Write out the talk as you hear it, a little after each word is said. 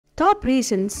Top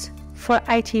reasons for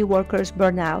IT workers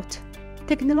burnout.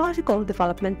 Technological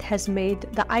development has made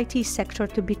the IT sector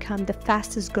to become the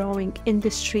fastest growing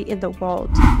industry in the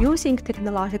world. Using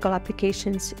technological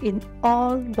applications in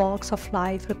all walks of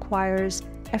life requires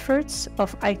efforts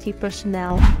of IT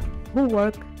personnel who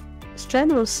work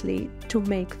strenuously to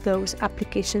make those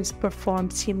applications perform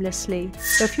seamlessly.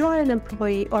 If you are an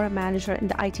employee or a manager in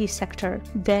the IT sector,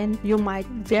 then you might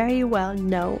very well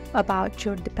know about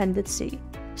your dependency.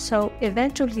 So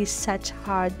eventually such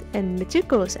hard and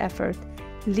meticulous effort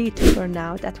lead to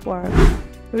burnout at work.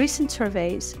 Recent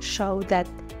surveys show that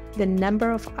the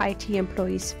number of IT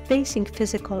employees facing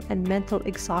physical and mental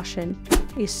exhaustion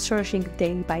is surging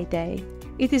day by day.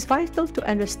 It is vital to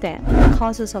understand the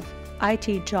causes of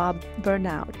IT job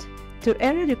burnout. To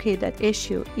eradicate that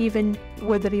issue, even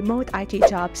with the remote IT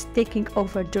jobs taking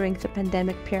over during the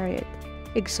pandemic period,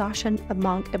 exhaustion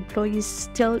among employees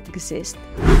still exists.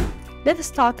 Let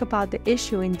us talk about the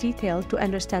issue in detail to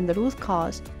understand the root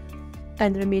cause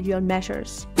and remedial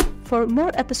measures. For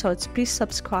more episodes, please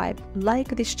subscribe,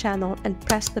 like this channel, and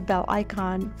press the bell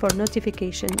icon for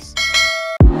notifications.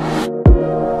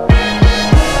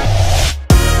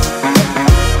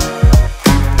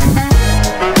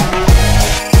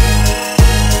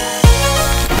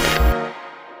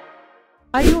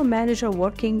 Are you a manager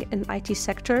working in IT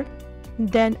sector?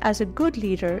 Then as a good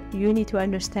leader, you need to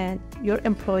understand your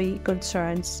employee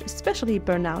concerns, especially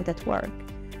burnout at work.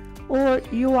 Or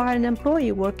you are an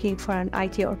employee working for an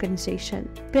IT organization,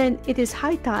 then it is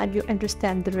high time you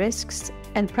understand the risks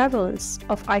and prevalence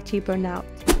of IT burnout.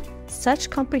 Such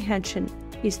comprehension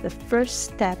is the first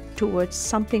step towards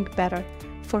something better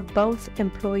for both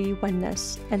employee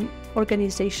wellness and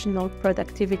organizational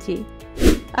productivity.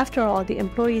 After all, the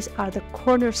employees are the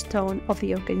cornerstone of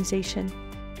the organization.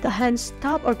 Hence,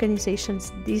 top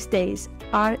organizations these days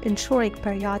are ensuring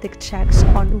periodic checks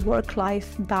on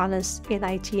work-life balance in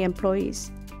IT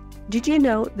employees. Did you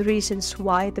know the reasons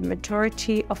why the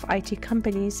majority of IT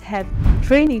companies have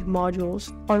training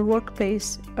modules on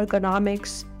workplace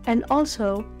ergonomics and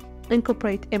also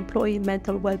incorporate employee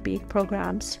mental well-being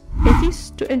programs? It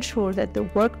is to ensure that the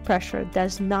work pressure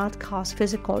does not cause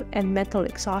physical and mental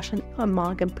exhaustion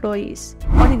among employees.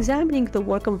 On examining the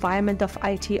work environment of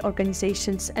IT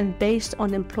organizations and based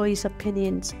on employees'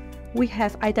 opinions, we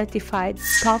have identified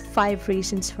top 5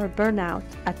 reasons for burnout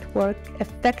at work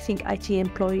affecting IT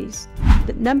employees.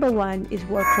 The number 1 is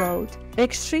workload.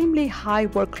 Extremely high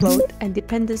workload and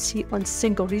dependency on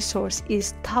single resource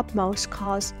is topmost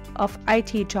cause of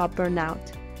IT job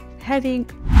burnout. Having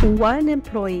one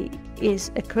employee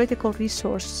is a critical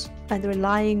resource and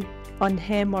relying on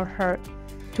him or her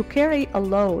to carry a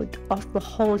load of the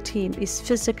whole team is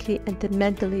physically and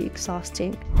mentally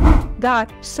exhausting. There are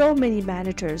so many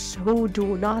managers who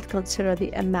do not consider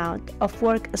the amount of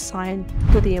work assigned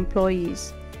to the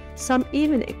employees. Some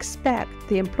even expect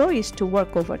the employees to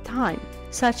work overtime.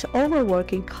 Such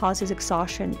overworking causes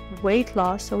exhaustion, weight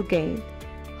loss or gain,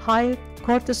 high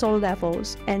cortisol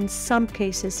levels, and in some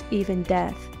cases even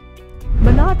death.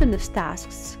 Monotonous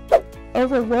tasks.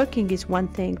 Overworking is one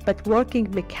thing, but working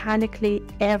mechanically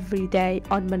every day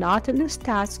on monotonous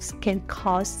tasks can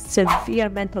cause severe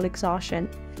mental exhaustion.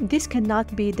 This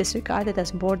cannot be disregarded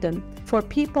as boredom. For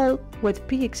people with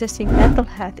pre-existing mental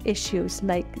health issues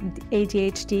like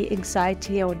ADHD,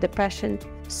 anxiety, or depression,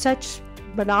 such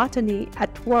monotony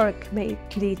at work may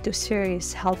lead to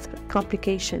serious health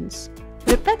complications.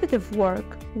 Repetitive work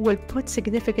will put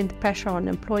significant pressure on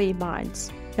employee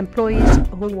minds. Employees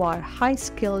who are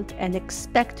high-skilled and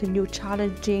expect new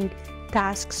challenging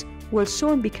tasks will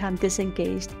soon become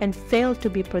disengaged and fail to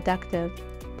be productive.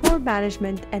 Poor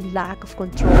management and lack of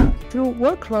control through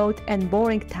workload and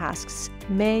boring tasks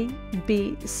may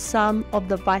be some of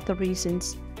the vital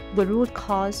reasons. The root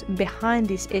cause behind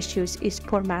these issues is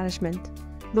poor management.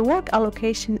 The work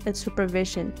allocation and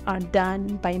supervision are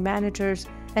done by managers,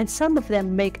 and some of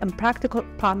them make impractical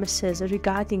promises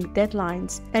regarding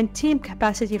deadlines and team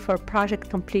capacity for project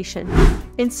completion.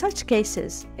 In such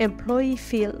cases, employees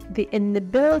feel the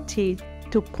inability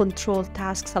to control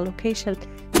tasks allocation,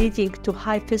 leading to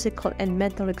high physical and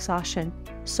mental exhaustion.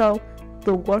 So,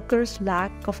 the workers'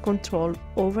 lack of control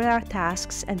over their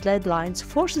tasks and deadlines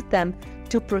forces them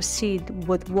to proceed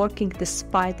with working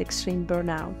despite extreme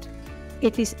burnout.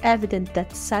 It is evident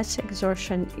that such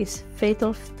exertion is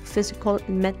fatal to physical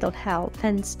and mental health.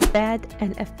 Hence, bad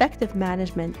and effective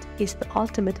management is the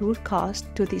ultimate root cause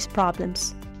to these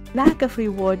problems. Lack of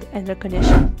reward and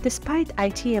recognition. Despite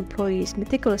IT employees'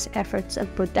 meticulous efforts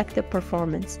and productive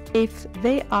performance, if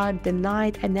they are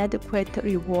denied an adequate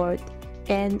reward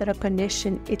and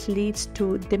recognition, it leads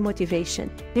to demotivation.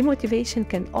 Demotivation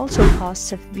can also cause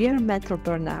severe mental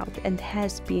burnout and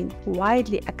has been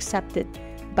widely accepted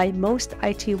by most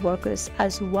IT workers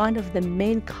as one of the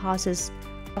main causes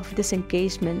of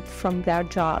disengagement from their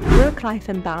job. Work-life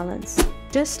imbalance.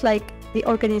 Just like the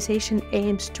organization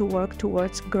aims to work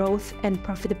towards growth and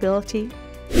profitability,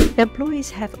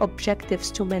 employees have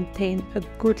objectives to maintain a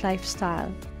good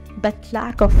lifestyle. But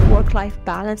lack of work-life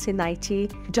balance in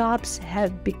IT jobs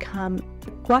have become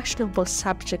a questionable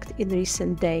subject in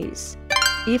recent days.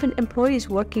 Even employees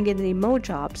working in remote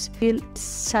jobs feel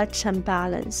such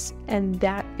imbalance, and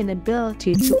their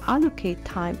inability to allocate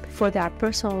time for their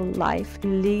personal life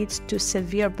leads to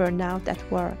severe burnout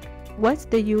at work. What's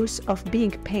the use of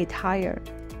being paid higher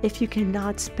if you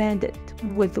cannot spend it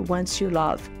with the ones you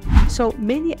love? So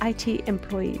many IT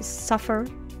employees suffer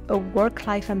a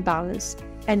work-life imbalance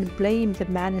and blame the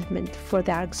management for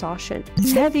their exhaustion.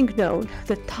 Having known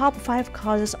the top 5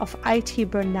 causes of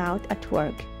IT burnout at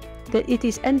work, that it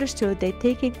is understood that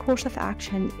taking course of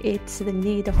action is the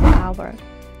need of the hour.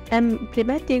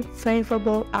 Implementing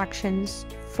favorable actions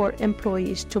for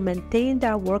employees to maintain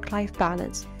their work-life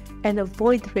balance and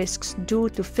avoid risks due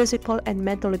to physical and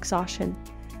mental exhaustion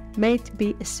may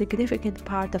be a significant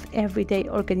part of everyday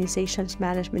organization's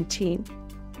management team.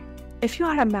 If you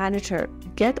are a manager,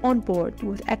 get on board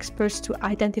with experts to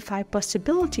identify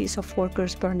possibilities of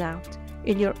workers' burnout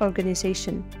in your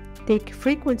organization. Take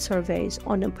frequent surveys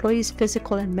on employees'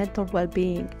 physical and mental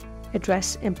well-being.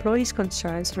 Address employees'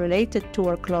 concerns related to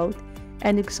workload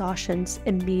and exhaustions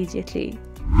immediately.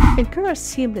 Encourage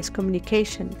seamless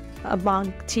communication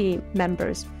among team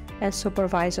members and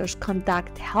supervisors.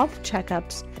 Conduct health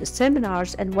checkups,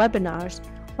 seminars, and webinars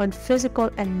on physical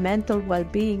and mental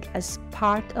well-being as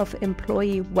part of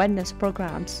employee wellness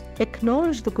programs.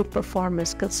 Acknowledge the good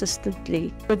performance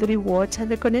consistently with rewards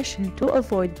and recognition to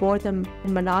avoid boredom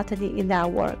and monotony in their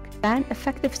work. Plan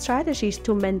effective strategies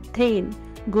to maintain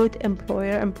good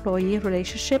employer-employee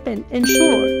relationship and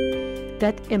ensure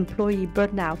that employee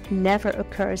burnout never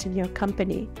occurs in your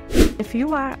company. If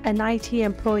you are an IT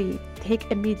employee,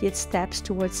 take immediate steps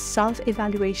towards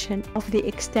self-evaluation of the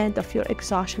extent of your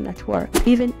exhaustion at work.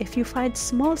 Even if you find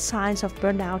small signs of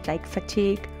burnout like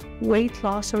fatigue, weight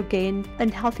loss or gain,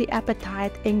 unhealthy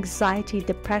appetite, anxiety,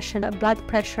 depression, blood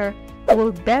pressure,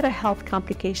 or better health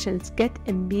complications, get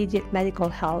immediate medical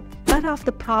help. Cut off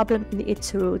the problem in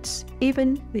its roots.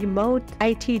 Even remote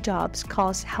IT jobs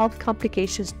cause health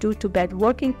complications due to bad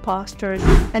working postures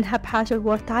and haphazard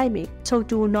work timing. So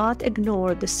do not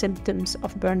ignore the symptoms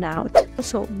of burnout.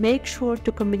 Also, make sure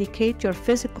to communicate your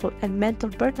physical and mental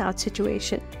burnout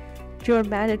situation to your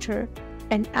manager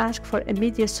and ask for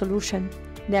immediate solution.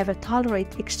 Never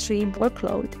tolerate extreme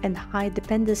workload and high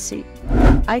dependency.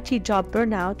 IT job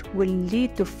burnout will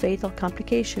lead to fatal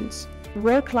complications.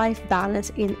 Work-life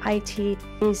balance in IT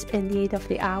is a need of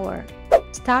the hour.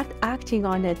 Start acting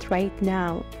on it right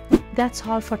now. That's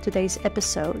all for today's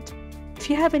episode. If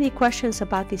you have any questions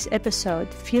about this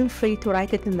episode, feel free to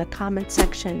write it in the comment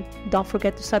section. Don't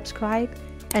forget to subscribe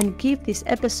and give this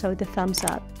episode a thumbs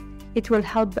up. It will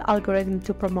help the algorithm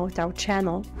to promote our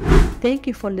channel. Thank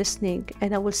you for listening,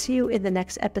 and I will see you in the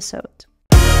next episode.